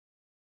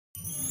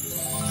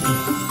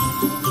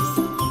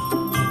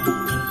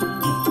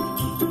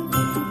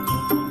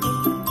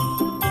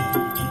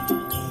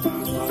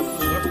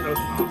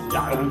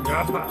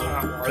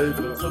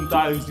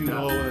Sometimes, you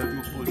know, I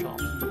do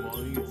push-ups in the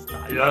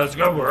morning. Yeah, it's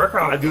good work.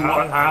 I do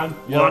one hand.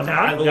 One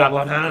hand? Yeah,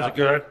 one hand is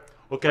good.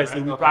 Okay,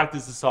 so we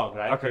practice the song,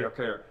 right?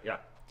 Okay, yeah.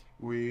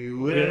 We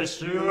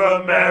wish you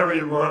a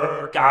merry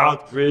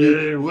workout.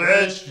 We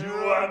wish you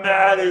a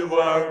merry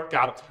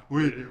workout.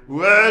 We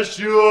wish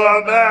you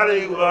a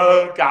merry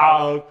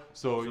workout.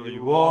 So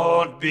you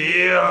won't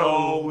be a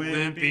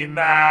wimpy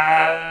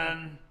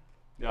man.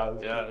 Yeah,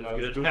 that's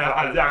good.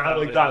 Yeah,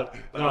 like that.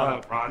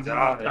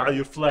 Yeah,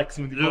 you flex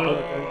when you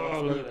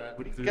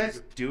What are you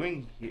guys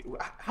doing here?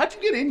 How'd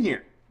you get in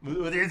here?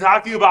 What are you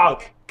talking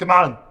about? Come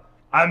on.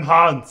 I'm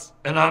Hans.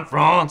 And I'm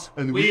Franz.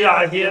 And we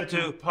are here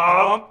to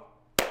pump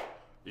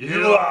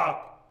you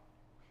up.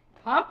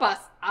 Pump us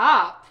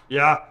up?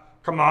 Yeah,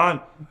 come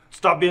on.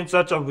 Stop being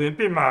such a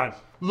wimpy man.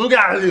 Look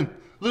at him.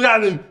 Look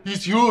at him.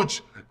 He's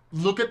huge.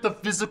 Look at the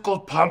physical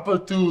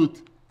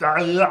pamplitude.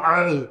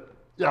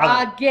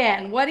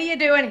 Again, what are you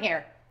doing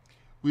here?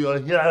 We are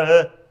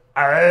here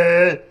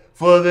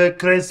for the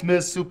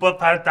Christmas super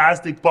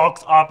fantastic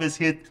box office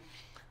hit.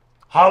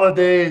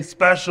 Holiday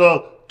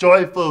special,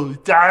 joyful.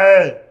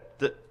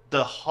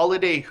 The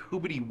holiday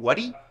hoobity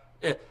whatty?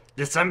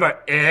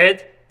 December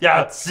 8th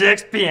at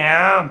 6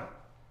 p.m.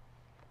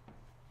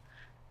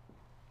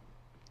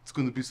 It's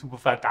going to be super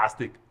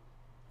fantastic.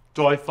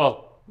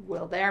 Joyful.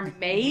 Will there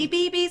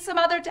maybe be some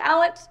other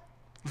talent?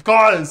 Of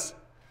course.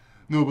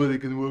 Nobody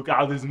can work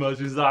out as much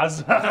as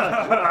us. Good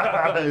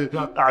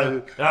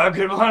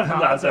one.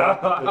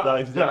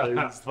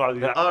 It's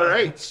funny. All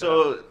right,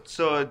 so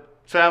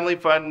family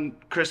fun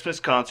Christmas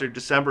concert,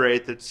 December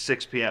 8th at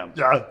 6 p.m.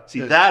 Yeah. See,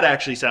 that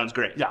actually sounds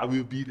great. Yeah,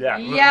 we'll be there.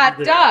 Yeah,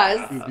 it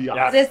does. We'll be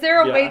But is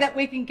there a way Yeah. that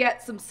we can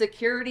get some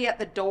security at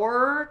the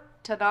door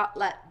to not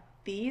let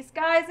these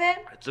guys in?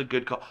 It's a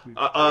good call.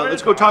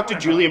 Let's go talk to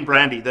Julie and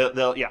Brandy.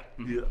 They'll yeah.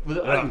 What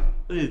are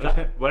you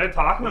talking What are you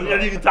talking about? about? What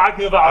are you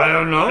talking about? I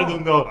don't know. I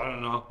don't know. I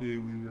don't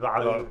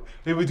know.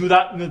 Hey, we do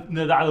that in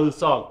the other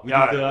song. We do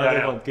the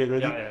other one. Okay,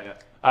 ready?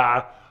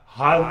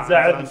 Hans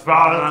and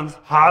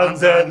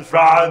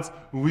Franz,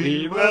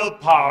 we will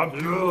pump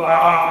you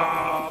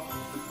up.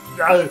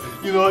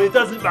 You know, it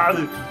doesn't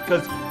matter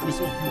because we're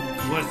so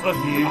huge. We're so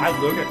huge.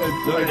 Look at it.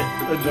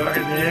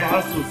 The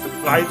muscles,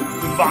 right? The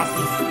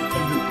muscles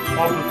and the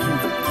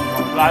altitude,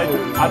 right?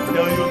 I'll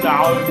tell you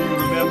now and you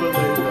remember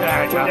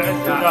later.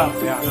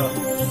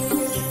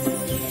 Yeah.